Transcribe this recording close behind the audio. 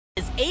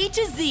is A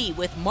to Z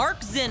with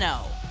Mark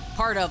Zinno,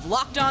 part of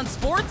Locked On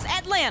Sports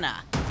Atlanta,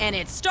 and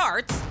it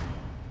starts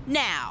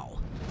now.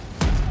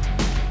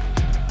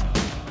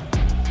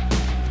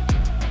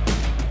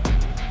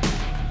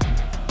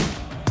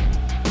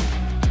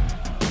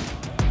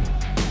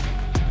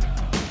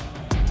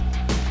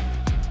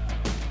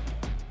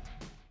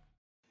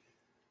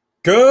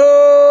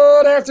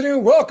 Good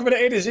afternoon. Welcome to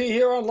A to Z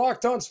here on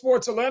Locked On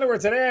Sports Atlanta, where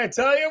today I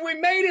tell you we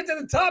made it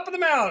to the top of the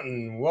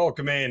mountain.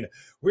 Welcome in.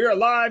 We are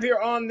live here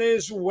on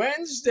this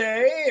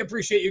Wednesday.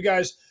 Appreciate you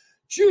guys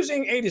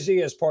choosing A to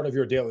Z as part of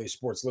your daily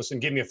sports listen.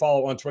 Give me a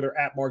follow on Twitter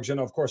at Mark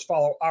Zinno. Of course,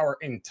 follow our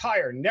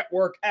entire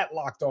network at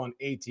Locked On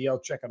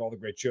ATL. Check out all the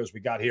great shows we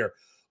got here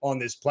on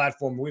this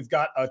platform. We've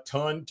got a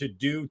ton to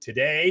do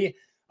today,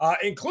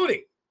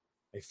 including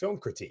a film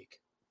critique.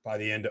 By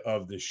the end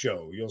of the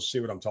show, you'll see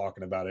what I'm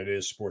talking about. It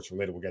is sports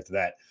related. We'll get to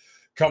that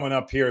coming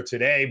up here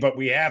today. But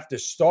we have to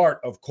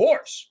start, of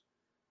course,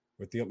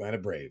 with the Atlanta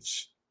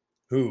Braves,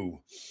 who,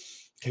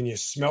 can you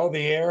smell the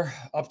air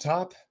up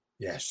top?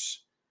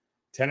 Yes.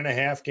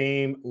 10.5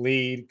 game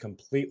lead,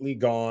 completely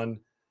gone.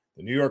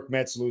 The New York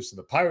Mets lose to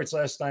the Pirates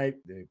last night.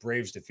 The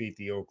Braves defeat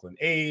the Oakland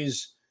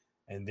A's,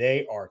 and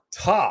they are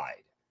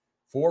tied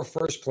for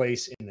first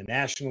place in the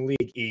National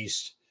League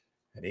East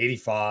at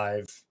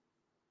 85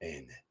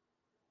 and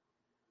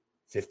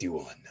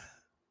 51.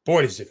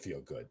 Boy, does it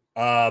feel good.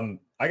 I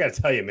got to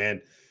tell you,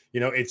 man,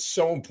 it's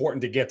so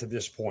important to get to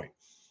this point.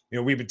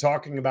 We've been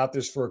talking about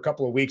this for a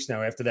couple of weeks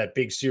now after that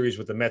big series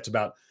with the Mets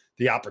about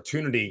the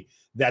opportunity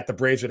that the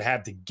Braves would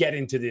have to get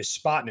into this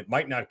spot, and it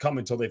might not come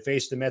until they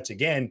face the Mets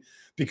again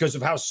because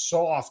of how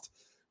soft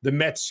the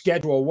Mets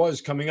schedule was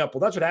coming up.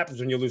 Well, that's what happens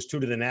when you lose 2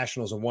 to the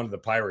Nationals and 1 to the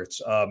Pirates.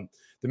 The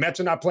Mets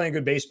are not playing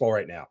good baseball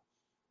right now.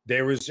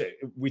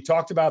 We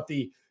talked about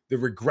the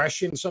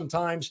regression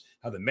sometimes,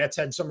 how the Mets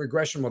had some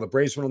regression while the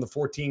Braves went on the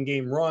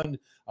 14-game run.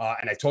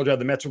 And I told you how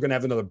the Mets were going to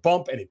have another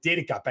bump, and it did.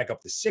 It got back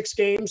up to 6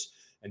 games,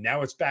 and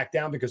now it's back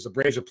down because the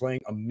Braves are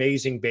playing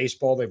amazing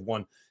baseball. They've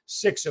won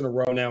 6 in a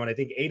row now, and I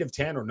think 8 of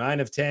 10 or 9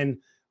 of 10.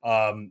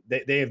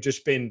 They have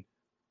just been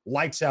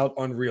lights out,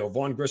 unreal.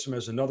 Vaughn Grissom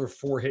has another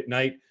 4-hit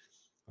night.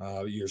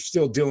 You're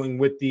still dealing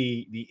with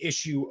the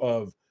issue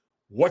of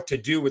what to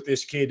do with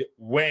this kid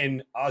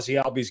when Ozzie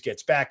Albies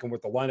gets back and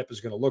what the lineup is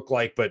going to look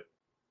like. But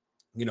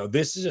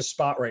this is a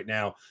spot right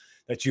now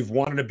that you've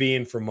wanted to be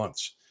in for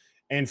months.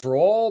 And for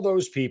all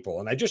those people,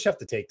 and I just have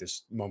to take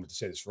this moment to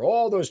say this, for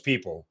all those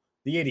people,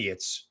 the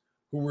idiots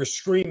who were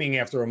screaming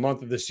after a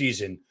month of the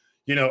season,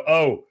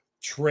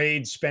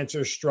 trade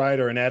Spencer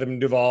Strider and Adam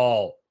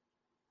Duvall.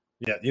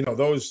 Yeah,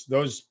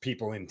 those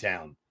people in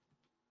town,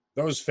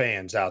 those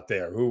fans out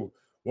there who,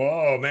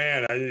 whoa,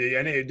 man,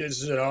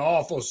 this is an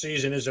awful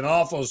season. It's an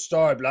awful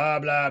start, blah,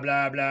 blah,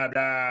 blah, blah,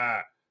 blah.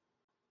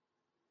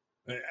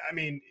 I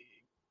mean,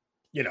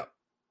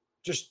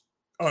 just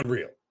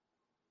unreal.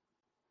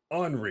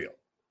 Unreal.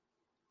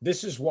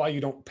 This is why you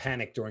don't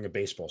panic during a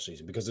baseball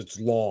season, because it's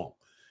long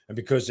and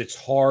because it's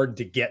hard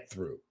to get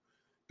through,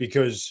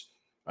 because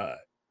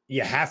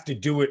you have to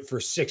do it for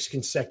 6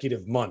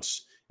 consecutive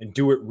months and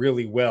do it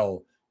really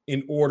well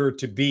in order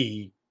to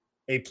be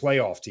a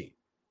playoff team.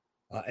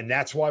 And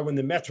that's why when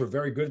the Mets were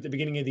very good at the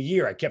beginning of the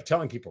year, I kept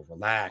telling people,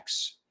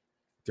 relax.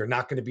 They're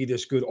not going to be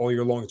this good all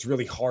year long. It's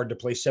really hard to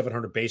play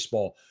 700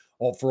 baseball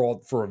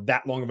for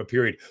that long of a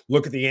period.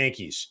 Look at the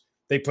Yankees.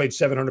 They played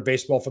 700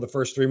 baseball for the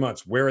first 3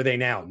 months. Where are they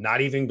now?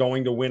 Not even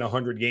going to win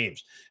 100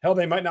 games. Hell,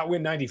 they might not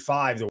win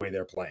 95 the way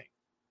they're playing.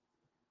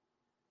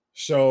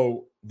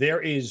 So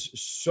there is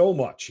so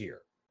much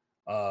here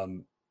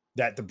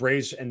that the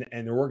Braves and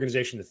their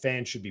organization, the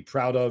fans, should be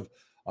proud of.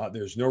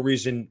 There's no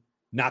reason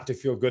not to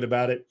feel good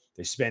about it.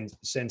 They send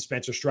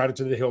Spencer Strider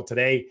to the hill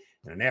today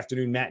in an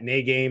afternoon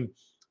matinee game.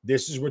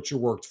 This is what you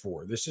worked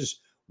for. This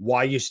is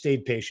why you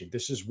stayed patient.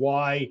 This is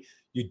why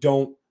you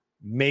don't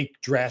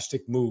make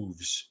drastic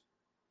moves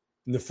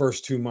in the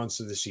first 2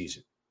 months of the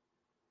season.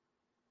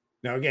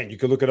 Now, again, you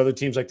could look at other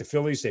teams like the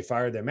Phillies. They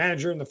fired their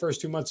manager in the first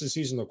 2 months of the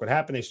season. Look what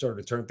happened. They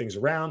started to turn things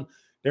around.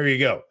 There you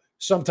go.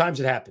 Sometimes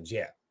it happens,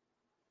 yeah,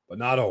 but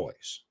not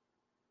always.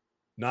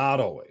 Not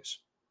always.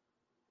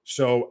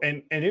 So,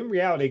 and in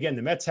reality, again,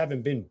 the Mets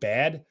haven't been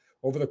bad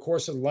over the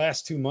course of the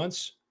last 2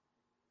 months.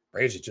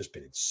 Braves have just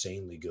been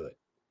insanely good.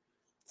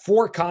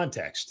 For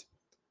context,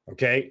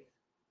 okay,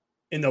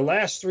 in the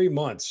last 3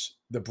 months,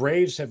 the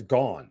Braves have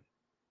gone,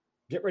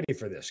 get ready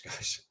for this,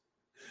 guys,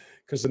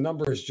 because the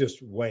number is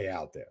just way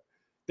out there.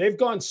 They've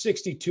gone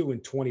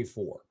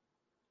 62-24.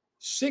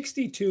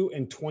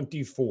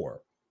 62-24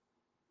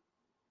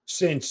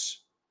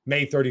 since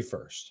May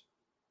 31st.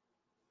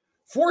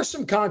 For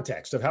some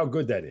context of how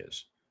good that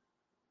is,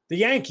 the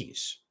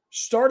Yankees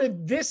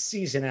started this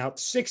season out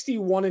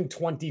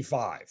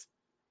 61-25.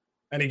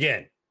 And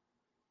again,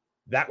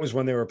 that was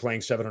when they were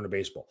playing 700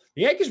 baseball.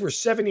 The Yankees were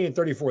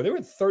 70-34. They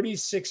were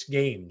 36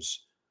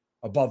 games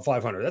above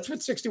 500. That's what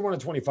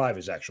 61-25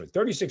 is, actually.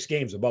 36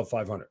 games above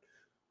 500.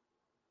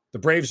 The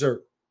Braves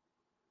are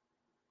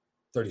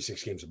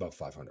 36 games above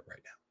 500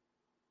 right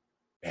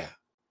now. Yeah.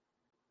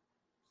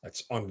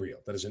 That's unreal.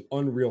 That is an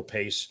unreal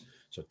pace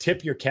So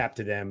tip your cap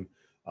to them.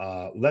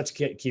 Let's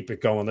keep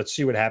it going. Let's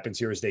see what happens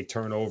here as they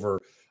turn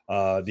over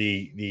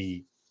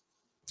the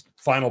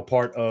final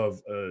part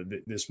of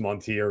this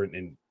month here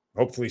and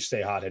hopefully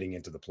stay hot heading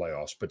into the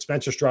playoffs. But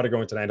Spencer Strider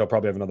going tonight, he'll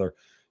probably have another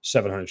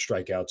 700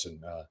 strikeouts,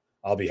 and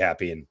I'll be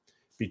happy and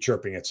be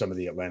chirping at some of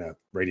the Atlanta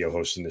radio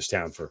hosts in this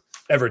town for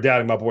ever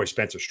doubting my boy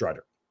Spencer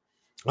Strider.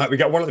 All right, we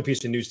got one other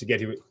piece of news to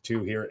get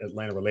to here,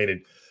 Atlanta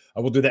related.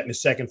 We'll do that in a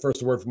second.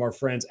 First, a word from our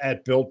friends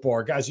at Built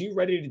Bar. Guys, are you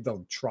ready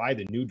to try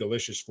the new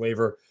delicious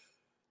flavor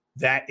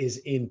that is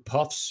in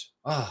puffs?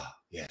 Ah,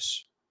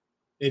 yes,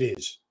 it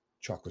is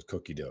chocolate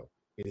cookie dough.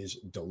 It is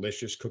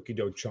delicious. Cookie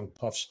dough chunk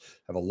puffs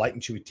have a light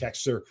and chewy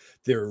texture.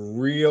 They're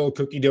real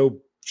cookie dough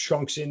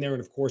chunks in there.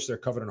 And of course, they're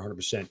covered in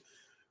 100%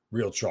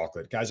 real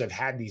chocolate. Guys, I've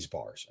had these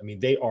bars. I mean,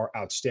 they are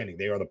outstanding.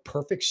 They are the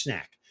perfect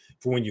snack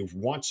for when you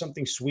want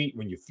something sweet,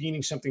 when you're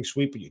feeding something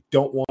sweet, but you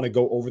don't want to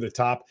go over the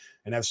top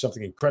and have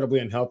something incredibly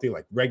unhealthy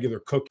like regular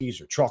cookies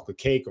or chocolate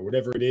cake or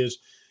whatever it is.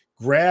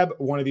 Grab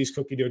one of these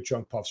cookie dough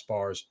chunk puffs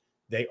bars.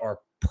 They are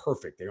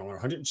perfect. They are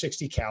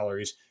 160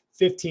 calories.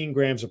 15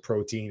 grams of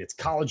protein. It's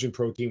collagen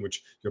protein,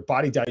 which your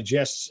body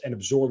digests and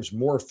absorbs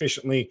more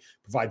efficiently,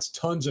 provides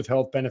tons of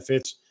health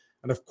benefits.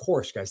 And of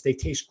course, guys, they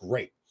taste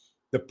great.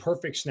 The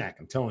perfect snack,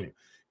 I'm telling you.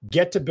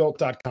 Get to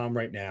Built.com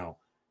right now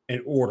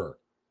and order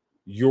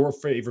your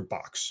favorite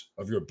box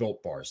of your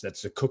Built bars.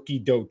 That's the cookie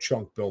dough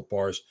chunk Built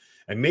bars.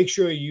 And make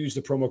sure you use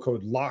the promo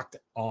code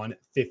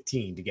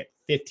LOCKEDON15 to get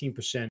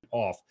 15%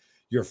 off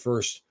your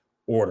first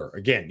order.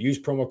 Again,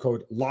 use promo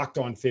code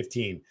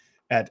LOCKEDON15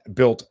 at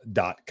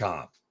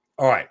Built.com.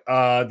 All right.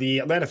 The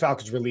Atlanta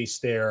Falcons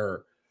released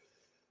their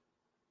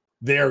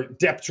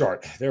depth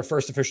chart, their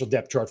first official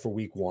depth chart for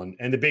week one.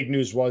 And the big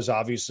news was,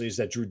 obviously, is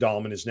that Drew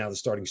Dahlman is now the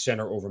starting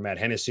center over Matt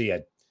Hennessy.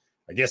 I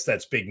guess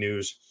that's big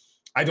news.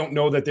 I don't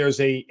know that there's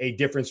a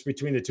difference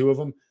between the two of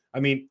them. I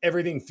mean,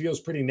 everything feels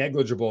pretty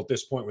negligible at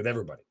this point with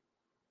everybody.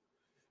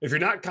 If you're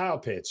not Kyle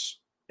Pitts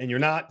and you're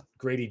not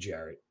Grady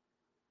Jarrett,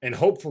 and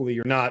hopefully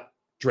you're not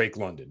Drake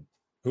London,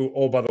 who,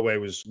 oh, by the way,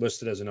 was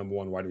listed as a number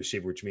one wide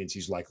receiver, which means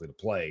he's likely to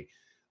play.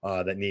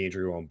 That knee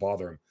injury won't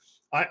bother him.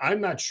 I'm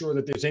not sure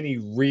that there's any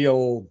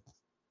real,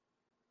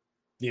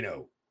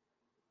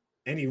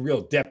 any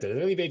real depth.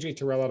 Did I leave AJ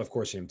Terrell out? Of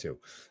course, him too.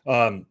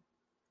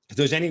 If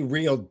there's any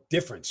real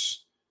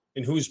difference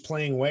in who's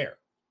playing where,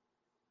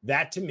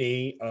 that to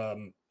me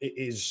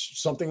is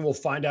something we'll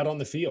find out on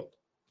the field.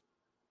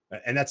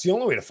 And that's the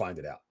only way to find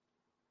it out.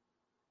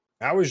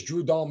 How is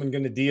Drew Dahlman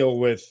going to deal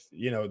with,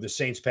 the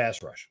Saints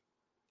pass rush?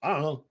 I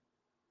don't know.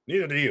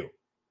 Neither do you.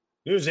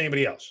 Neither does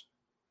anybody else.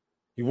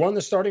 He won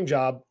the starting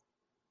job.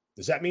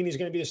 Does that mean he's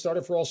going to be a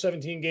starter for all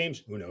 17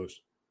 games? Who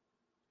knows?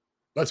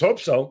 Let's hope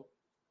so.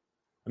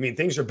 I mean,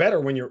 things are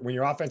better when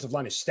your offensive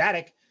line is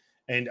static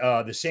and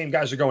the same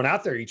guys are going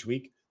out there each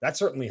week. That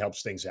certainly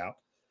helps things out.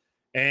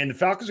 And the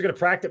Falcons are going to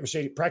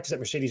practice at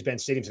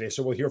Mercedes-Benz Stadium today.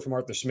 So we'll hear from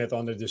Arthur Smith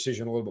on the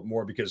decision a little bit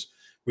more because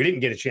we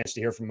didn't get a chance to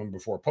hear from him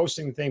before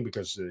posting the thing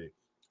because the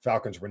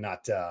Falcons were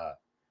not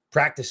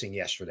practicing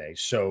yesterday.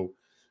 So,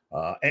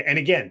 and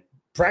again,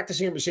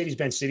 practicing at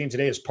Mercedes-Benz Stadium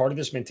today is part of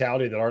this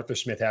mentality that Arthur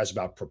Smith has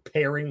about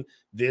preparing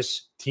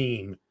this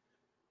team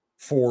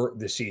for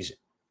the season.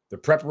 The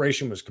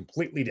preparation was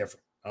completely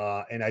different.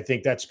 And I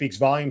think that speaks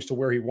volumes to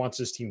where he wants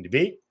this team to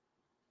be.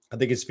 I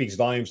think it speaks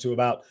volumes to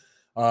about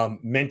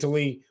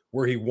mentally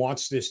where he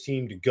wants this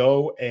team to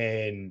go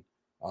and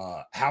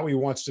how he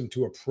wants them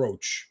to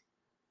approach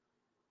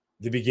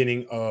the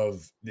beginning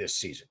of this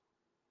season.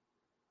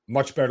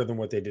 Much better than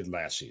what they did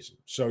last season.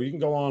 So you can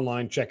go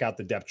online, check out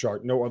the depth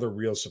chart. No other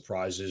real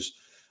surprises.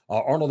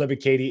 Arnold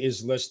Ebiketie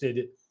is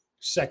listed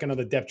second on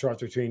the depth chart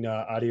between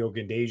Adio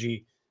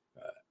Gandeji.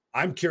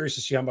 I'm curious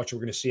to see how much we're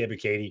going to see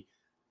Ebiketie,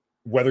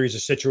 whether he's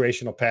a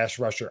situational pass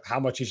rusher, how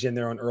much he's in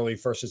there on early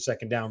first and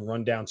second down,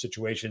 rundown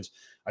situations.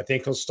 I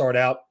think he'll start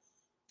out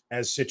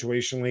as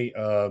situationally,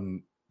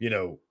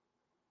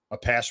 a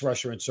pass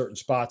rusher in certain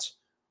spots.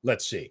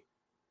 Let's see.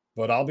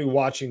 But I'll be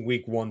watching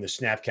week one, the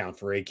snap count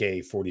for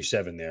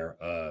AK-47 there,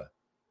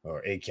 or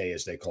AK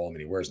as they call him,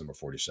 and he wears number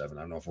 47.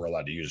 I don't know if we're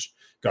allowed to use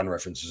gun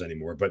references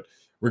anymore, but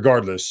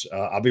regardless,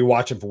 I'll be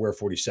watching for where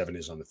 47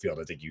 is on the field.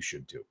 I think you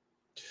should too.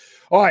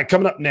 All right,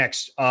 coming up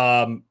next,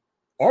 are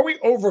we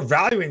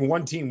overvaluing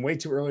one team way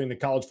too early in the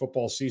college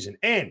football season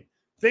and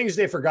things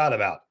they forgot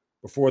about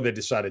before they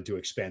decided to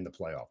expand the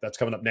playoff? That's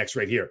coming up next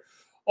right here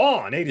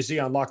on A to Z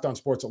on Locked On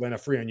Sports Atlanta,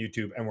 free on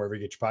YouTube and wherever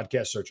you get your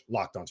podcast. Search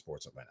Locked On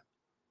Sports Atlanta.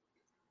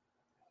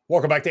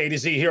 Welcome back to A to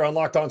Z here on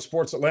Locked On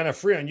Sports Atlanta,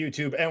 free on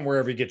YouTube and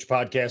wherever you get your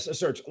podcasts.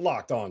 Search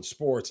Locked On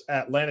Sports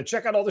Atlanta.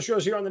 Check out all the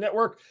shows here on the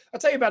network. I'll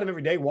tell you about them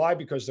every day. Why?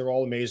 Because they're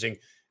all amazing.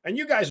 And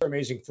you guys are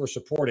amazing for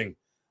supporting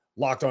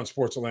Locked On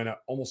Sports Atlanta.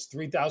 Almost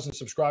 3,000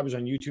 subscribers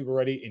on YouTube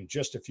already in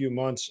just a few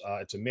months.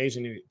 It's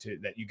amazing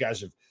that you guys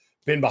have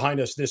been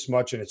behind us this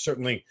much, and it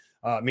certainly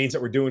means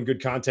that we're doing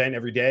good content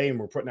every day, and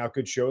we're putting out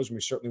good shows, and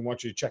we certainly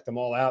want you to check them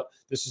all out.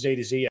 This is A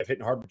to Z. I've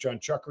hit hard with John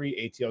Chuckery,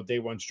 ATL Day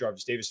One's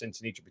Jarvis Davis, and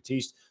Tanisha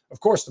Batiste. Of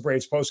course, the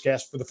Braves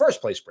postcast for the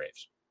first place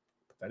Braves.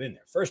 Put that in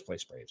there. First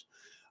place Braves.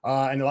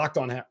 and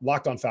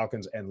Locked On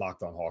Falcons and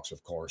Locked On Hawks,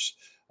 of course,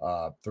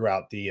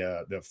 throughout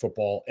the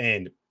football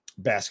and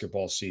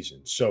basketball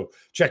season. So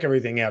check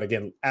everything out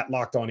again at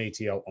Locked On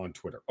ATL on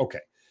Twitter. Okay.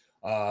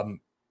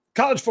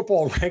 College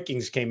football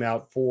rankings came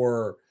out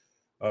for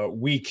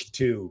week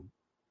 2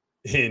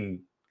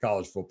 in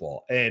college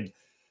football, and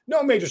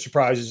no major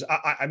surprises.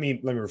 I mean,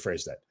 let me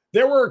rephrase that.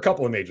 There were a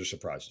couple of major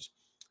surprises.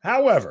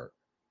 However,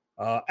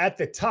 at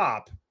the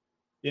top,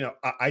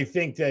 I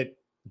think that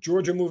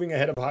Georgia moving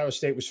ahead of Ohio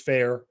State was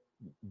fair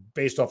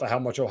based off of how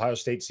much Ohio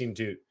State seemed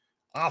to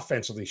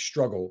offensively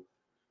struggle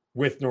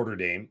with Notre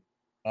Dame,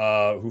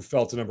 who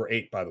fell to number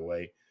 8, by the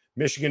way.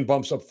 Michigan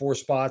bumps up 4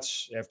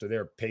 spots after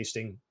their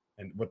pasting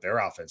and what their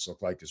offense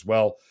looked like as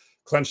well.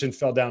 Clemson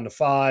fell down to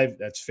 5.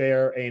 That's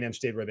fair. A&M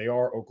stayed where they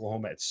are.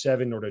 Oklahoma at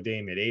 7. Notre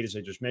Dame at 8, as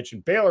I just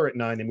mentioned. Baylor at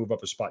 9. They move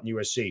up a spot. And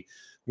USC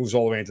moves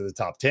all the way into the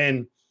top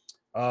 10.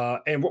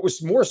 And what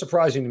was more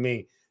surprising to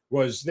me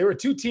was there were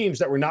 2 teams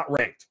that were not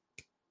ranked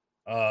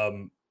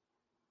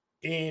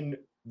in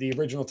the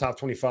original top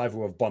 25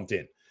 who have bumped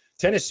in.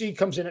 Tennessee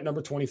comes in at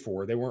number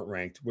 24. They weren't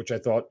ranked, which I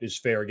thought is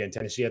fair. Again,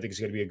 Tennessee, I think, is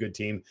going to be a good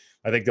team.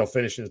 I think they'll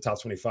finish in the top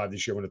 25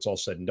 this year when it's all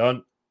said and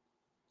done.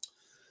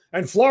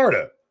 And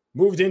Florida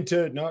moved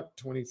into not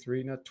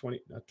 23, not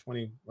 20, not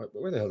 20.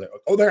 Where the hell are they?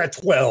 Oh, they're at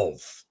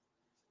 12.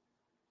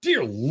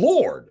 Dear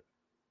Lord.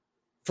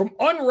 From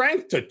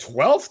unranked to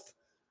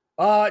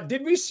 12th?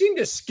 Did we seem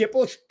to skip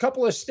a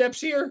couple of steps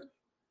here?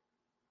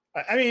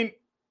 I mean,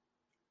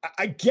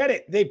 I get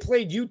it. They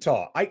played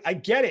Utah. I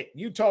get it.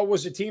 Utah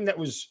was a team that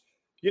was,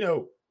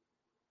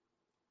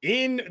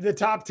 in the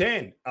top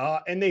 10,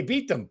 and they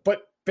beat them,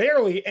 but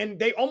barely, and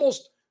they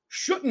almost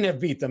shouldn't have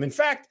beat them. In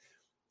fact,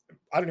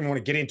 I don't even want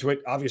to get into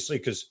it, obviously,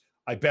 because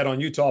I bet on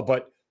Utah,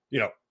 but,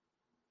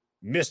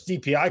 missed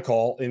DPI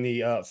call in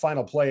the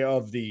final play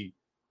of the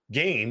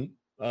game.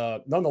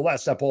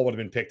 Nonetheless, that ball would have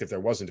been picked if there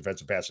wasn't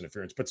defensive pass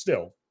interference, but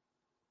still,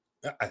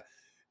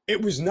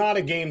 it was not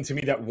a game to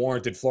me that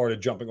warranted Florida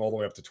jumping all the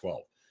way up to 12.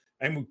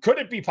 And could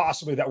it be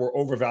possibly that we're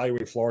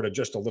overvaluing Florida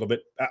just a little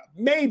bit?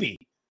 Maybe.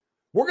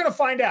 We're going to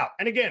find out.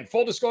 And again,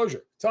 full disclosure,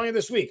 I'm telling you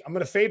this week, I'm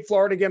going to fade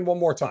Florida again one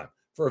more time.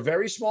 For a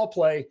very small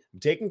play,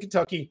 I'm taking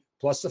Kentucky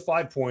plus the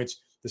 5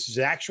 points. This is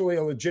actually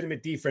a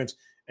legitimate defense,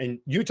 and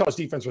Utah's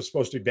defense was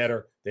supposed to be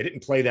better. They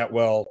didn't play that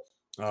well.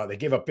 They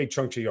gave up big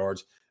chunks of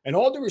yards. And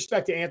all due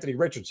respect to Anthony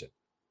Richardson,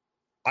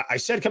 I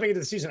said coming into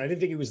the season, I didn't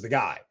think he was the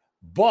guy,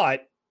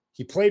 but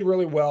he played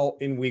really well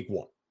in week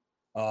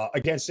 1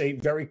 against a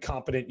very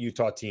competent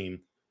Utah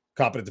team,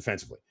 competent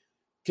defensively.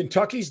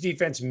 Kentucky's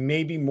defense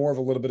may be more of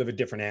a little bit of a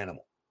different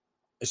animal,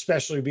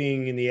 especially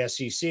being in the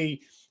SEC,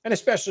 and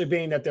especially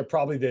being that they're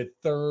probably the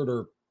 3rd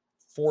or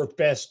 4th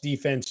best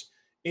defense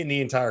in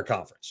the entire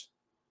conference.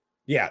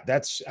 Yeah,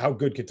 that's how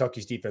good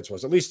Kentucky's defense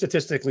was. At least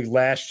statistically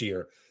last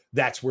year,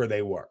 that's where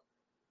they were.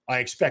 I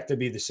expect to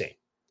be the same.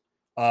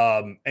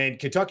 And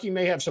Kentucky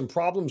may have some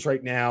problems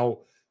right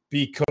now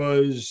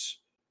because,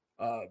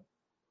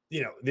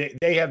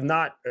 they have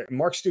not.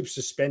 Mark Stoops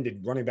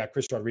suspended running back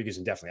Chris Rodriguez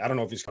indefinitely. I don't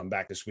know if he's come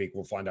back this week.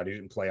 We'll find out. He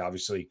didn't play,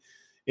 obviously,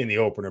 in the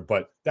opener,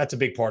 but that's a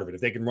big part of it.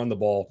 If they can run the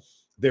ball,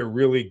 they're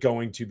really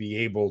going to be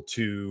able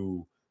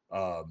to,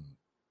 have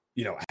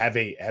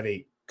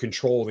a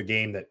control of the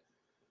game that,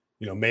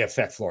 may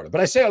affect Florida.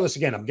 But I say all this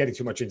again, I'm getting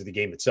too much into the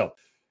game itself.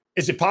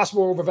 Is it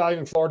possible we're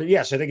overvaluing Florida?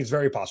 Yes, I think it's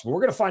very possible.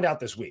 We're going to find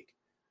out this week.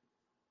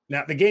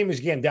 Now, the game is,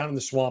 again, down in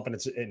the swamp,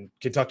 and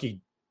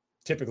Kentucky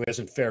typically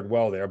hasn't fared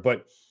well there.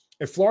 But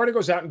if Florida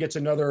goes out and gets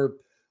another,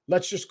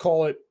 let's just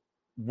call it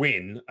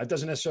win, it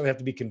doesn't necessarily have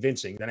to be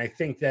convincing, then I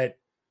think that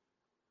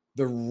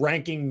the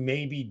ranking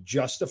may be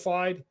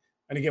justified.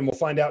 And again, we'll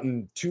find out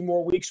in 2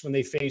 more weeks when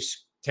they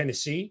face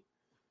Tennessee.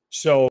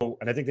 So,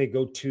 and I think they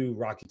go to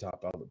Rocky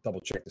Top. I'll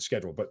double check the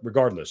schedule. But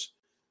regardless,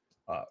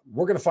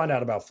 we're going to find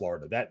out about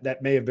Florida.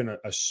 That may have been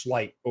a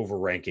slight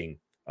overranking,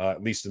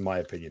 at least in my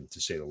opinion, to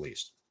say the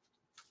least.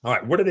 All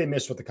right, what did they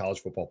miss with the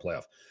college football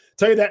playoff?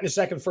 Tell you that in a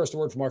second. First, a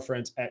word from our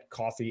friends at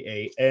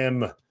Coffee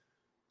AM.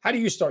 How do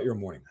you start your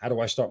morning? How do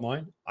I start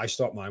mine? I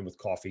start mine with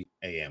Coffee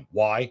AM.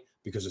 Why?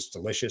 Because it's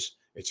delicious,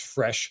 it's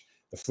fresh,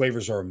 the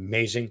flavors are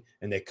amazing,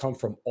 and they come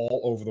from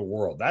all over the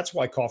world. That's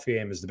why Coffee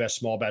AM is the best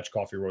small batch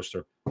coffee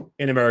roaster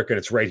in America, and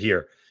it's right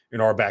here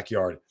in our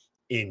backyard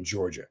in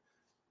Georgia.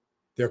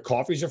 Their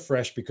coffees are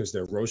fresh because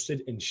they're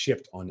roasted and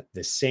shipped on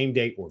the same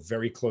day or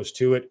very close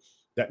to it.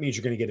 That means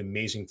you're going to get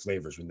amazing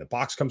flavors. When the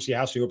box comes to your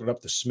house, you open it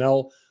up, the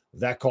smell of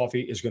that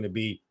coffee is going to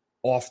be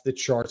off the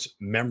charts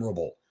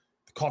memorable.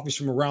 The coffees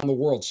from around the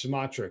world,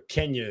 Sumatra,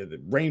 Kenya, the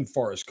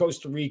rainforest,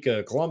 Costa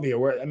Rica, Colombia,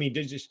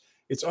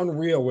 it's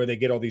unreal where they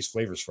get all these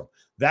flavors from.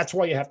 That's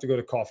why you have to go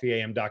to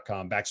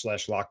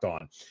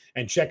coffeeam.com/lockedon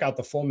and check out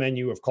the full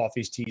menu of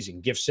coffees, teas,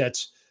 and gift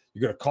sets.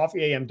 You go to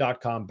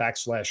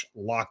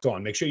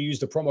coffeeam.com/lockedon. Make sure you use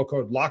the promo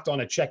code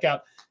LOCKEDON at checkout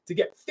to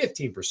get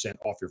 15%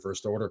 off your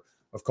first order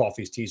of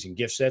coffees, teas, and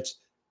gift sets.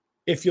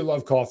 If you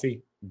love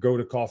coffee, go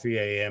to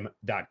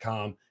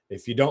coffeeam.com.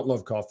 If you don't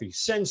love coffee,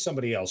 send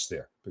somebody else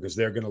there because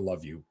they're going to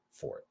love you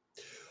for it.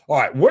 All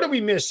right, what did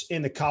we miss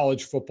in the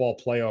college football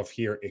playoff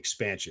here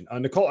expansion?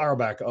 Nicole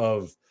Auerbach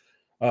of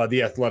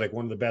The Athletic,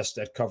 one of the best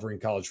at covering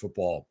college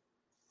football,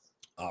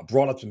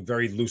 brought up some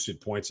very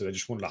lucid points that I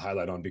just wanted to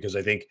highlight on because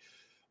I think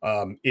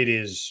it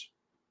is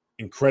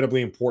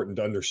incredibly important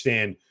to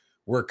understand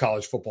where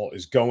college football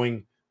is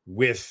going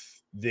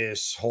with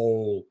this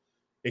whole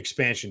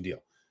expansion deal.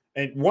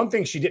 And one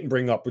thing she didn't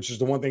bring up, which is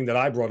the one thing that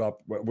I brought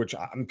up, which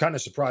I'm kind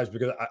of surprised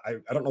because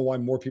I don't know why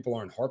more people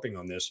aren't harping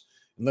on this,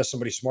 unless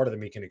somebody smarter than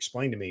me can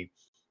explain to me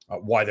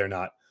why they're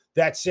not.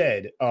 That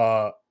said,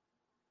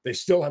 they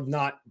still have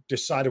not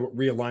decided what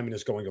realignment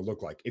is going to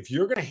look like. If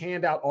you're going to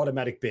hand out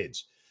automatic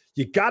bids,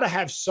 you got to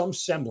have some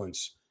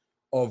semblance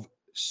of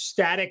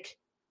static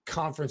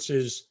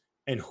conferences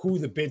and who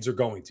the bids are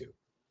going to.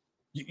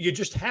 You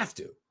just have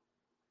to.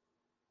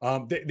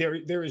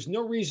 There is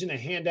no reason to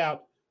hand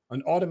out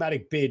an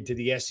automatic bid to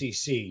the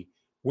SEC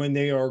when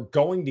they are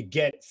going to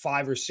get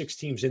 5 or 6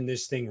 teams in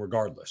this thing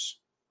regardless.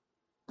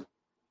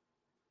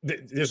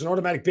 There's an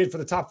automatic bid for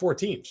the top 4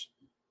 teams,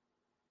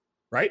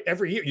 right?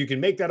 Every year you can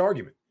make that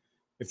argument.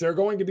 If there are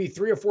going to be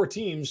 3 or 4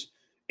 teams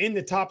in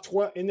the top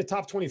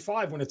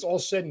 25 when it's all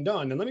said and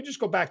done, and let me just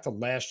go back to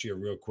last year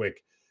real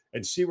quick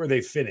and see where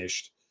they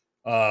finished,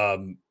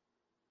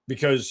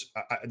 because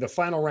the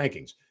final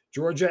rankings: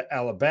 Georgia,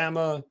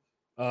 Alabama,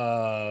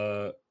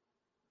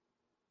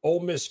 Ole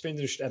Miss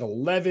finished at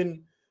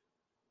 11,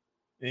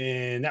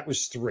 and that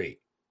was 3.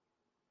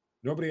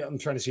 I'm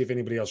trying to see if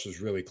anybody else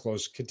was really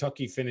close.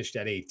 Kentucky finished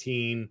at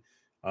 18.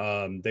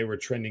 They were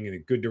trending in a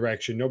good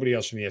direction. Nobody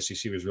else from the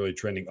SEC was really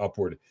trending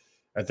upward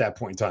at that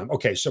point in time.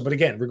 Okay, but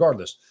again,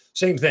 regardless,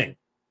 same thing.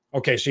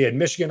 Okay, so you had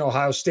Michigan,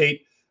 Ohio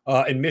State,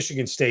 and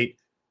Michigan State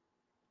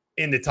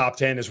in the top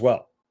 10 as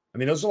well. I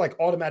mean, those are like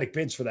automatic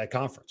bids for that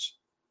conference.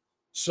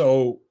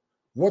 So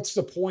what's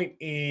the point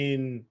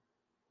in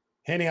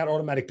handing out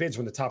automatic bids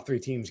when the top 3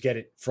 teams get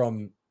it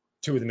from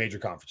 2 of the major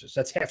conferences?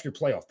 That's half your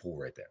playoff pool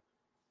right there.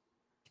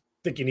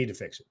 I think you need to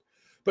fix it.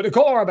 But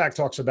Nicole Auerbach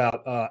talks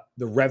about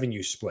the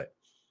revenue split.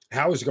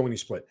 How is it going to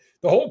split?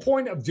 The whole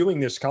point of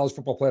doing this college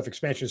football playoff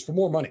expansion is for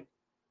more money.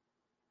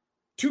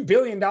 $2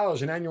 billion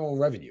in annual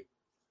revenue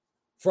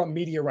from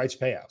media rights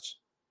payouts.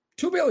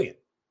 $2 billion.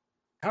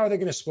 How are they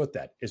going to split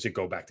that? Does it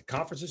go back to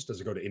conferences?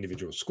 Does it go to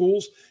individual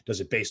schools? Is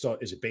it based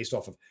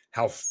off of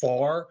how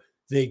far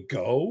they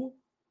go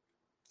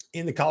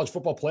in the college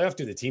football playoff?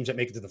 Do the teams that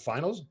make it to the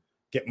finals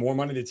get more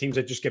money than the teams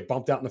that just get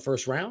bumped out in the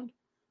first round?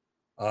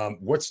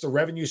 What's the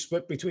revenue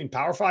split between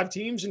Power 5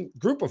 teams and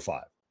Group of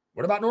 5?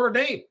 What about Notre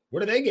Dame? What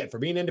do they get for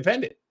being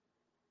independent?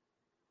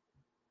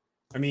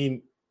 I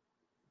mean,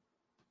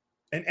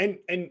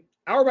 and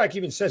Auerbach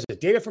even says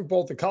that data from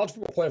both the college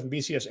football playoff and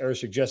BCS era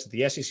suggests that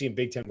the SEC and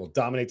Big Ten will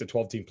dominate the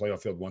 12-team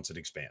playoff field once it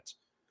expands.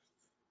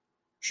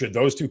 Should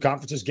those 2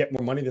 conferences get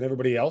more money than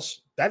everybody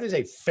else? That is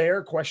a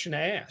fair question to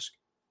ask.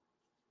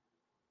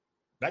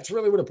 That's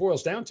really what it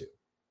boils down to.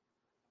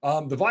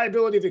 The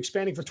viability of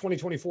expanding for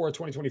 2024 or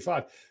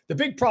 2025. The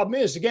big problem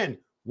is, again,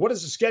 what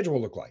does the schedule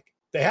look like?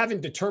 They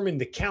haven't determined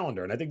the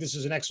calendar, and I think this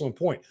is an excellent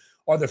point.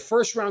 Are the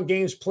first-round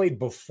games played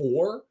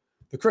before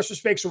the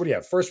Christmas break? So what do you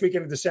have? First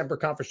weekend of December,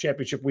 Conference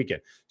Championship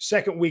weekend.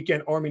 Second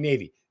weekend,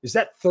 Army-Navy. Is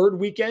that third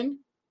weekend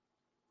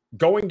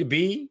going to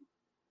be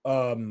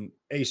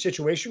a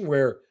situation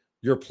where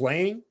you're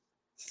playing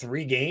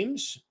 3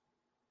 games?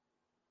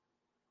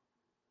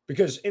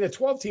 Because in a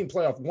 12-team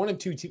playoff, 1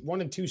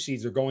 and 2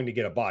 seeds are going to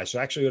get a bye. So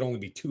actually, it'd only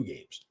be 2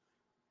 games,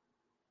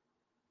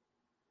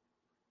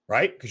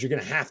 right? Because you're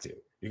going to have to.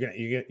 You're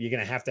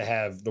going to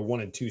have the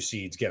 1 and 2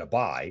 seeds get a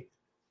bye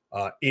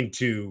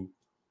into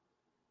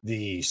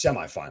the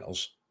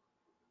semifinals,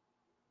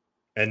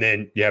 and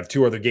then you have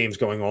 2 other games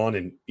going on,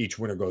 and each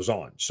winner goes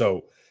on.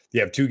 So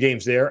you have 2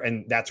 games there,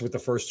 and that's what the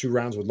first 2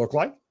 rounds would look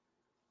like.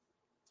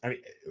 I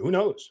mean, who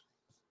knows?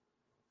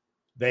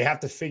 They have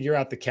to figure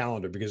out the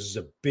calendar because it's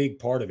a big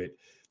part of it.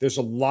 There's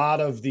a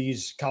lot of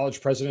these college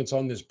presidents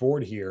on this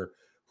board here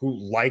who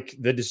like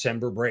the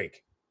December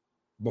break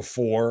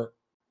before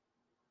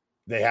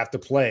they have to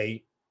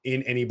play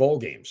in any bowl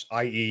games,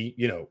 i.e.,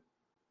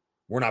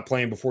 we're not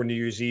playing before New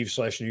Year's Eve /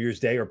 New Year's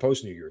Day or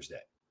post New Year's Day.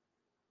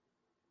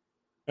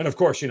 And of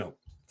course,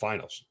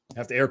 finals. I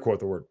have to air quote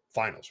the word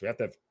finals. We have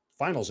to have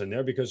finals in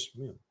there because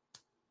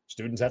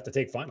students have to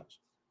take finals.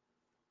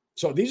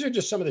 So these are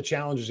just some of the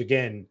challenges,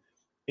 again,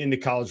 in the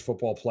college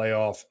football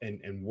playoff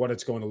and what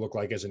it's going to look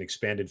like as an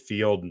expanded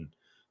field. And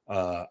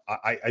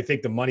I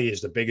think the money is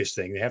the biggest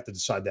thing. They have to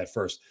decide that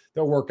first.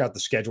 They'll work out the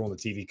schedule and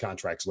the TV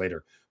contracts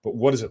later. But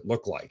what does it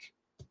look like?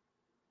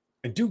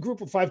 And do Group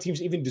of 5 teams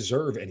even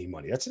deserve any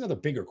money? That's another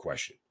bigger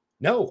question.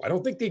 No, I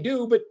don't think they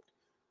do, but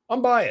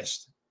I'm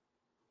biased.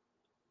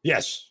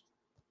 Yes,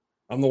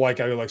 I'm the white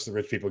guy who likes the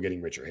rich people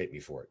getting richer. Hate me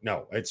for it.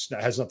 No, it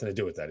has nothing to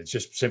do with that. It's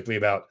just simply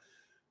about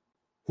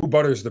who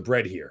butters the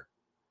bread here.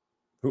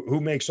 Who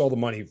makes all the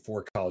money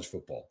for college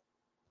football?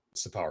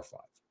 It's the Power 5.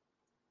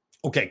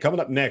 Okay, coming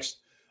up next,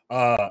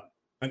 an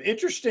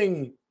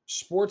interesting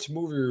sports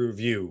movie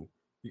review.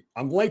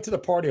 I'm late to the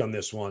party on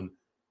this one,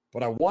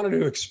 but I wanted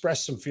to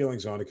express some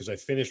feelings on it because I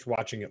finished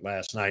watching it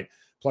last night.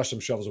 Plus some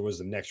Shovels of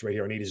Wisdom next right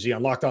here on A to Z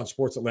on Locked On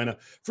Sports Atlanta,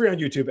 free on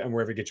YouTube and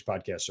wherever you get your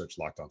podcast. Search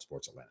Locked On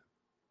Sports Atlanta.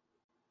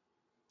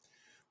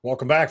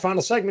 Welcome back.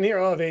 Final segment here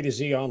of A to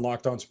Z on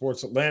Locked On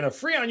Sports Atlanta.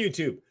 Free on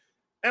YouTube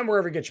and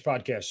wherever you get your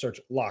podcast. Search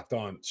Locked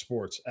On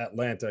Sports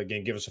Atlanta.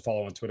 Again, give us a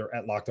follow on Twitter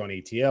at Locked On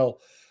ATL.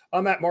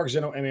 I'm at Mark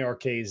Zinno,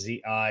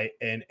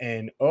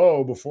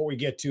 MarkZinno. Before we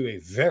get to a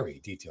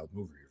very detailed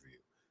movie review,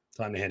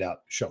 time to hand out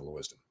Shovel of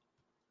Wisdom.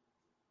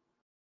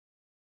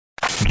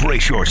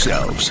 Brace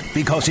yourselves,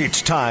 because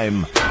it's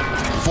time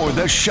for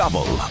the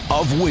Shovel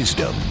of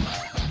Wisdom.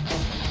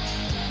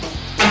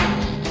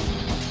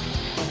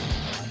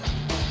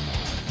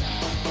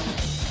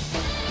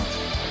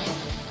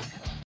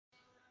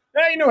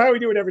 Hey, you know how we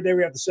do it every day.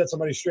 We have to set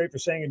somebody straight for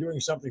saying and doing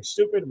something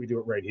stupid. We do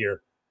it right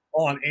here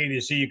on A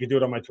to Z. You can do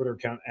it on my Twitter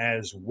account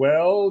as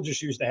well.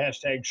 Just use the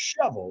hashtag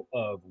Shovel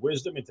of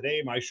Wisdom. And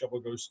today, my shovel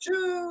goes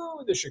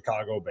to the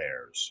Chicago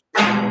Bears.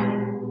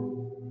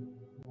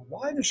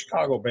 Why the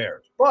Chicago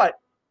Bears? But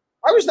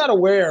I was not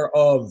aware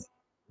of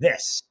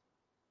this.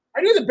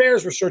 I knew the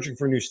Bears were searching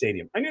for a new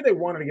stadium. I knew they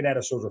wanted to get out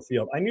of Soldier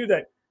Field. I knew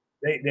that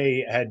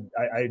they had.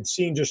 I had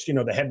seen just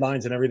the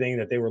headlines and everything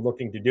that they were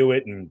looking to do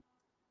it, and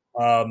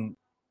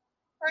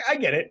I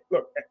get it.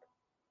 Look,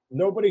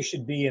 nobody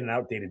should be in an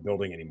outdated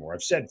building anymore.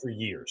 I've said for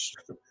years,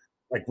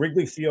 like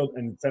Wrigley Field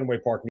and Fenway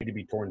Park need to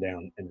be torn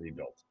down and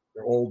rebuilt.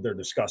 They're old. They're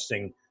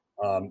disgusting.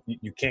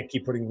 You can't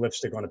keep putting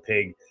lipstick on a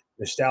pig.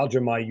 Nostalgia,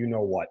 you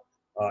know what?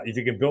 If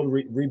you can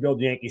rebuild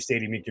Yankee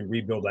Stadium, you can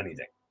rebuild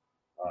anything.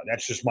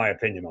 That's just my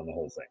opinion on the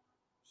whole thing.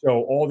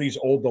 So all these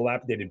old,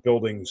 dilapidated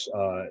buildings,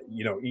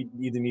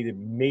 either need a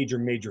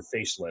major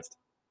facelift.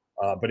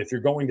 But if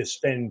you're going to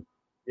spend,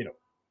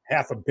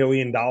 $500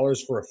 million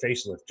for a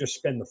facelift, just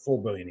spend the full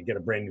billion and get a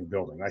brand new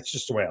building. That's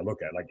just the way I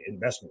look at it. Like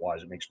investment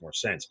wise, it makes more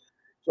sense.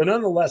 So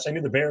nonetheless, I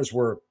knew the Bears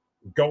were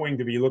going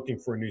to be looking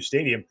for a new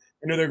stadium.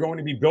 I knew they're going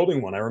to be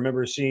building one. I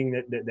remember seeing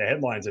the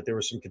headlines that there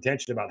was some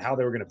contention about how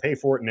they were going to pay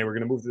for it, and they were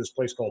going to move to this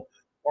place called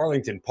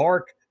Arlington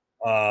Park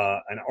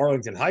and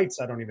Arlington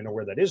Heights. I don't even know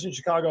where that is in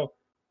Chicago.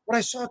 What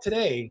I saw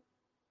today,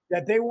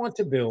 that they want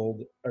to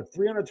build a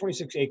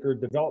 326-acre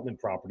development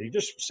property,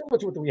 just similar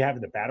to what we have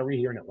in the Battery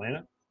here in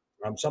Atlanta.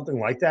 Something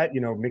like that,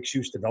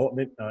 mixed-use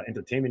development,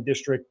 entertainment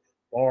district,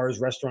 bars,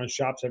 restaurants,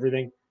 shops,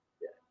 everything.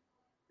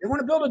 They want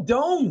to build a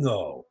dome,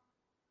 though.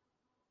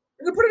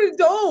 They're going to put it in a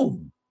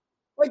dome.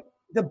 Like,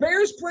 the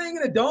Bears playing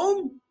in a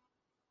dome?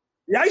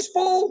 The Ice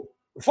Bowl?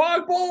 The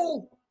Fog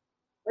Bowl?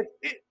 Like,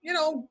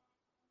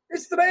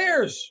 it's the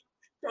Bears.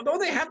 Don't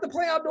they have to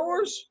play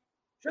outdoors?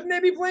 Shouldn't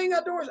they be playing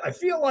outdoors? I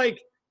feel like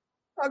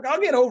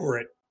I'll get over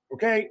it,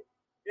 okay?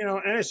 And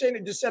I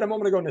just said a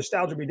moment ago,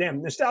 nostalgia be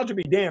damned. Nostalgia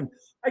be damned.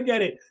 I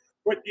get it.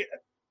 But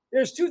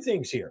there's two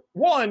things here.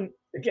 One,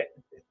 again,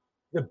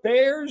 the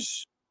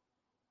Bears,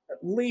 at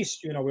least,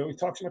 we always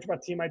talk so much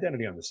about team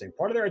identity on this thing.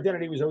 Part of their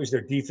identity was always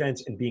their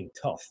defense and being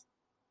tough,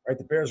 right?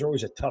 The Bears are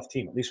always a tough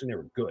team, at least when they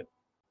were good.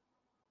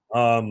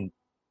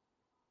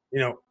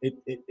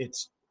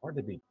 It's hard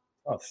to be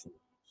tough,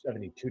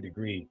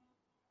 72-degree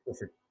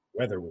perfect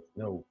weather with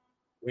no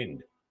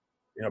wind.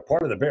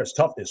 Part of the Bears'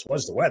 toughness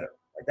was the weather.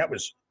 Like, that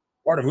was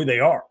part of who they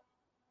are.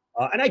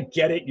 And I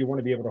get it. You want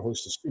to be able to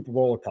host a Super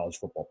Bowl, a college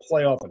football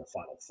playoff, and a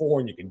Final Four,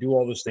 and you can do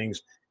all those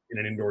things in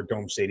an indoor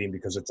dome stadium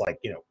because it's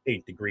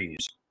 8 degrees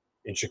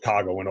in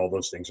Chicago when all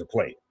those things are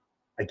played.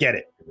 I get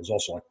it. There's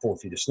also 4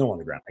 feet of snow on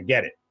the ground. I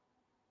get it.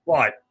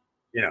 But,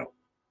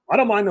 I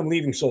don't mind them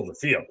leaving Soldier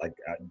Field. Like,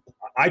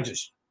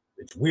 it's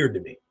weird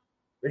to me.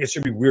 I think it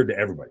should be weird to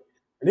everybody.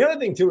 And the other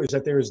thing, too, is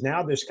that there is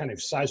now this kind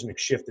of seismic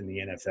shift in the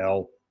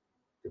NFL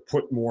to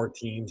put more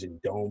teams in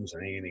domes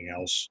than anything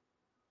else.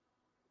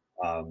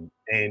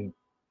 And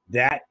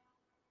that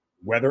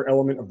weather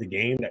element of the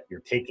game that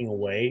you're taking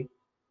away,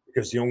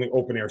 because the only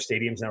open air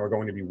stadiums now are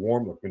going to be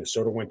warm. Look,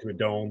 Minnesota went to a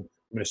dome.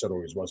 Minnesota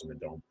always wasn't a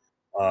dome.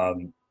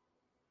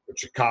 But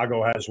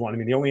Chicago has one. I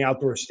mean, the only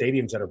outdoor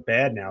stadiums that are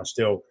bad now,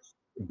 still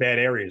in bad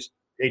areas,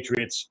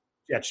 Patriots,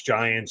 Jets,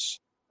 Giants,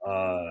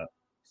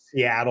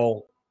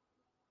 Seattle.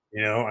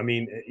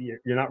 You're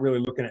not really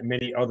looking at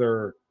many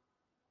other.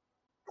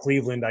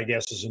 Cleveland, I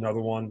guess, is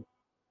another one.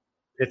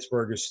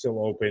 Pittsburgh is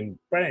still open.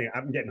 But anyway,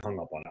 I'm getting hung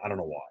up on it. I don't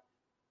know why.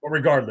 But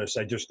regardless,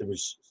 it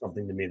was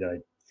something to me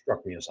that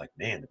struck me as like,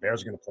 man, the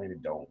Bears are going to play in a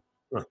dome.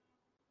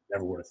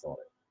 Never would have thought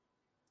it.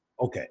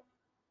 Okay.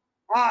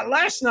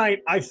 Last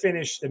night, I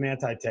finished the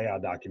Manti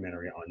Te'o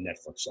documentary on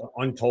Netflix.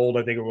 Untold,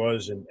 I think it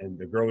was, and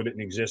The Girl Who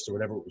Didn't Exist, or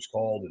whatever it was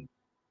called. And,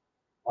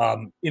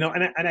 and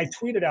I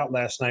tweeted out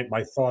last night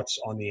my thoughts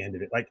on the end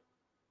of it. Like,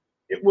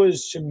 it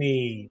was, to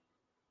me,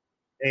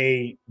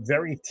 a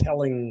very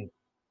telling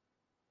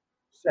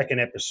second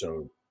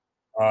episode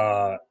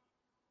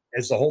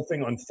as the whole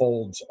thing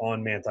unfolds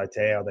on Manti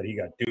Te'o, that he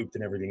got duped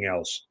and everything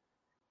else.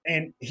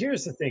 And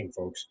here's the thing,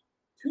 folks.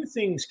 Two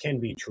things can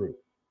be true.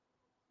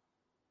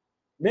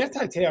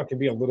 Manti Te'o can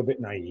be a little bit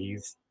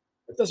naive.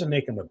 That doesn't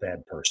make him a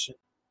bad person.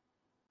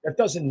 That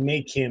doesn't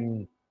make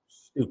him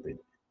stupid.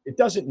 It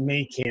doesn't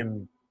make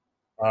him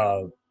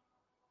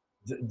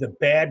the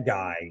bad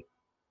guy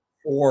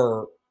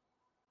for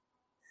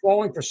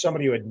falling for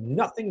somebody who had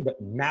nothing but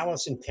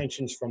malice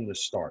intentions from the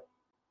start.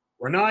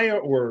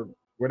 Renaya, or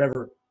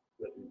whatever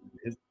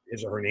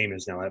his or her name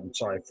is now. I'm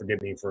sorry,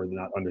 forgive me for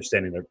not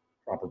understanding the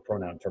proper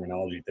pronoun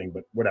terminology thing,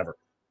 but whatever.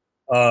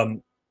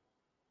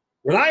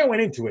 Renaya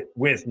went into it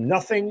with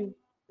nothing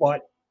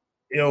but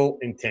ill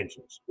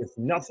intentions, with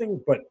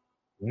nothing but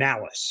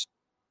malice.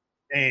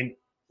 And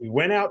he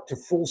went out to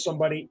fool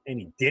somebody, and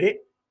he did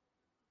it.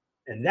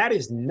 And that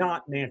is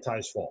not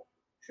Manti's fault.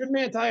 Should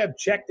Manti have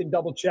checked and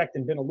double-checked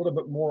and been a little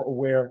bit more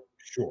aware?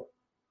 Sure.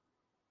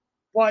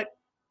 But,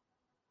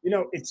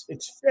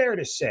 it's fair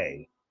to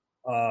say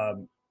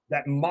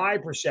that my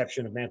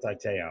perception of Manti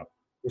Te'o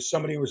was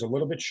somebody who was a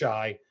little bit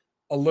shy,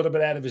 a little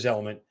bit out of his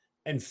element,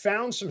 and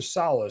found some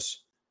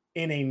solace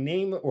in a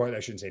name, or I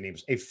shouldn't say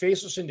names, a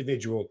faceless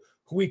individual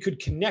who he could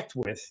connect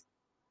with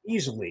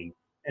easily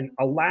and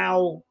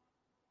allow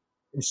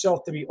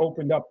himself to be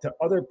opened up to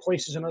other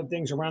places and other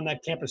things around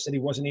that campus that he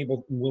wasn't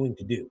able and willing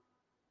to do.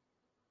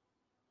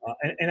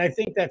 And I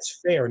think that's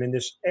fair. And in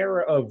this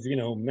era of,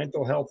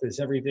 mental health is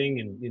everything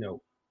and,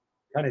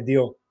 kind of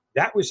deal,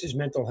 that was his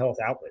mental health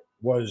outlet,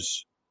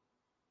 was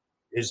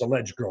his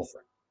alleged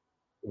girlfriend.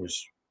 It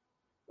was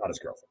not his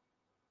girlfriend.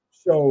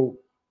 So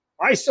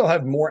I still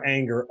have more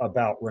anger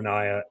about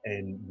Renaya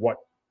and what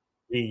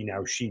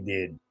she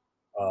did,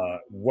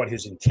 what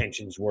his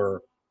intentions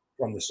were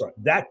from the start.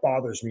 That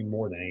bothers me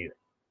more than anything.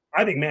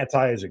 I think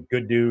Manti is a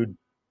good dude.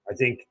 I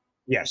think,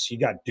 yes, he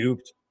got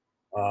duped.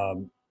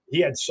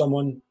 He had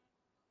someone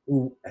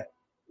who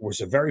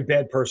was a very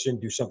bad person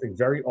do something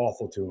very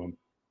awful to him.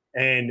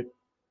 And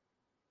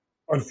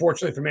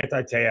unfortunately for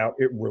Manti Te'o,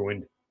 it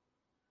ruined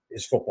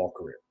his football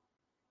career.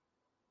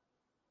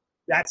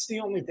 That's the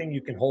only thing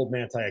you can hold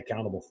Manti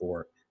accountable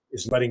for,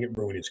 is letting it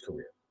ruin his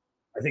career.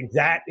 I think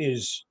that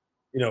is,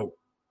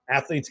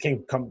 athletes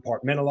can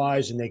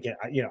compartmentalize and they can,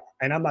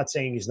 and I'm not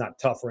saying he's not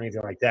tough or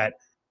anything like that,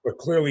 but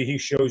clearly he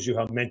shows you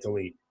how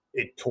mentally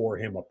it tore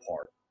him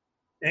apart.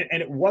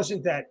 And it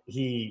wasn't that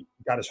he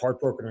got his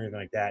heart broken or anything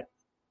like that.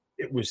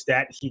 It was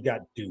that he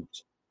got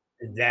duped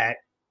and that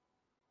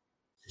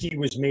he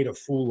was made a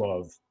fool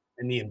of,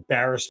 and the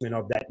embarrassment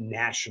of that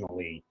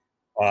nationally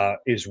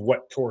is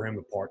what tore him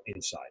apart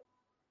inside.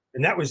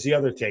 And that was the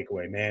other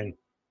takeaway, man.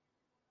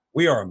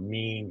 We are a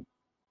mean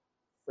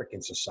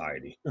freaking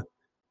society.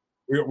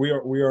 we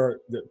are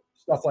the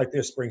stuff like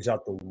this brings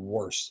out the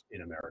worst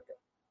in America.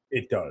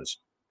 It does,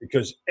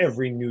 because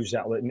every news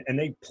outlet, and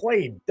they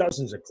played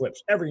dozens of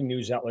clips, every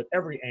news outlet,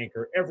 every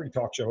anchor, every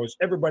talk show host,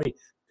 everybody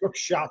took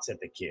shots at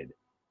the kid,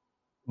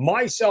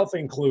 myself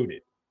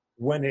included,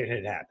 when it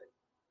had happened.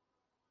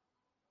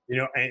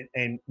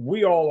 And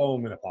we all owe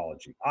him an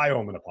apology. I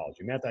owe him an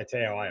apology. Manti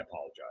Te'o, I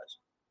apologize.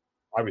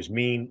 I was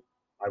mean.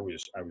 I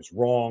was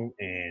wrong,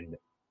 and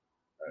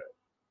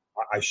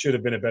I should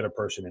have been a better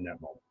person in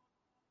that moment.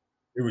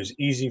 It was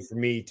easy for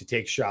me to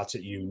take shots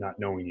at you, not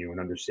knowing you and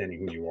understanding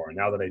who you are. And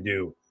now that I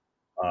do,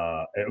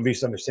 at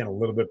least understand a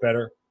little bit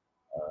better,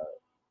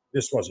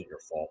 this wasn't your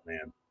fault,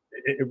 man.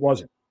 It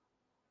wasn't.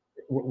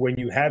 When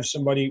you have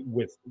somebody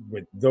with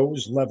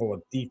those level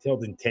of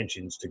detailed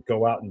intentions to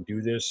go out and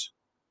do this,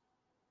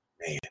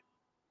 man.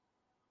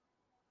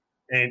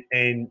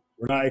 And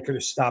Renaya could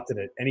have stopped it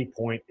at any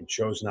point and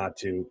chose not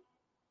to.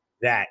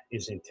 That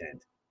is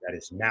intent. That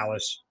is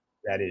malice.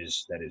 That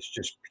is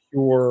just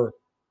pure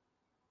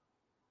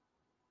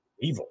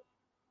evil.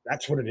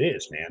 That's what it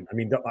is, man. I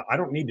mean, I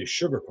don't need to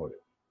sugarcoat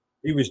it.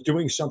 He was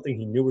doing something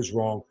he knew was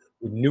wrong,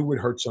 who knew would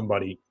hurt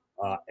somebody,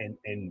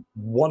 and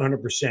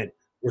 100%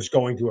 was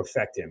going to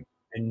affect him,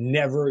 and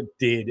never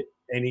did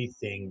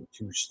anything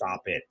to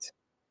stop it.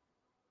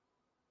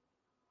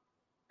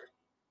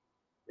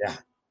 Yeah.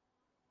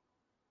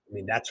 I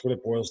mean, that's what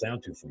it boils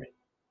down to for me.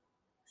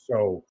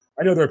 So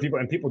I know there are people,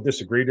 and people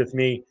disagreed with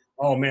me.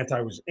 Oh,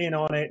 Manti was in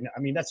on it. And, I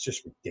mean, that's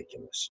just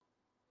ridiculous.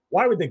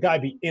 Why would the guy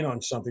be in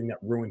on something that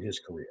ruined his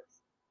career?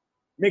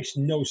 Makes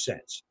no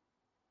sense.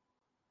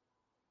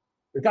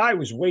 The guy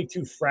was way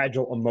too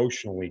fragile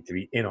emotionally to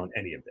be in on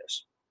any of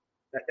this.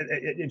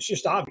 It's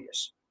just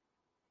obvious.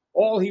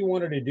 All he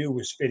wanted to do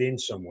was fit in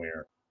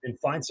somewhere and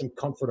find some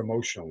comfort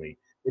emotionally,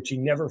 which he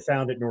never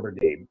found at Notre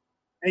Dame.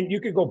 And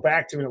you could go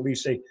back to and at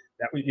least say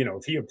that,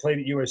 if he had played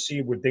at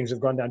USC, would things have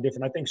gone down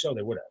different? I think so.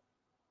 They would have.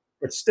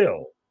 But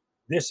still,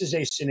 this is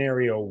a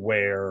scenario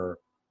where,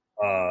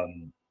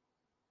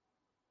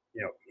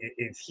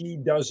 if he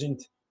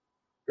doesn't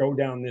go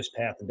down this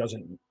path and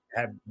doesn't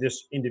have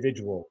this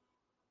individual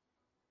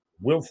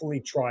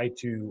willfully try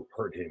to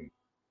hurt him,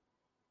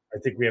 I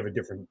think we have a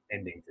different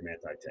ending for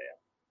Manti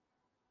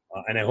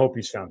Te'o. And I hope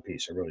he's found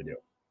peace. I really do.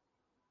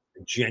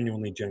 I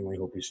genuinely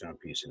hope he's found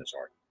peace in his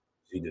heart.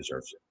 He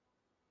deserves it.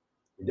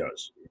 He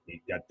does.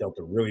 He got dealt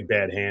a really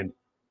bad hand,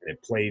 and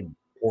it played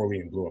poorly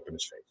and blew up in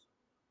his face.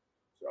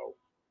 So,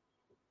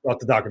 thought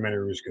the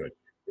documentary was good.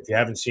 If you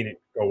haven't seen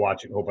it, go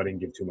watch it. Hope I didn't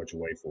give too much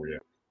away for you.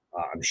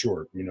 I'm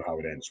sure you know how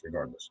it ends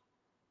regardless.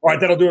 All right,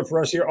 that'll do it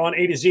for us here on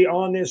A to Z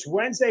on this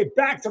Wednesday.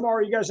 Back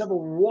tomorrow. You guys have a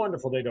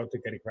wonderful day. Don't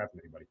take any crap from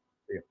anybody.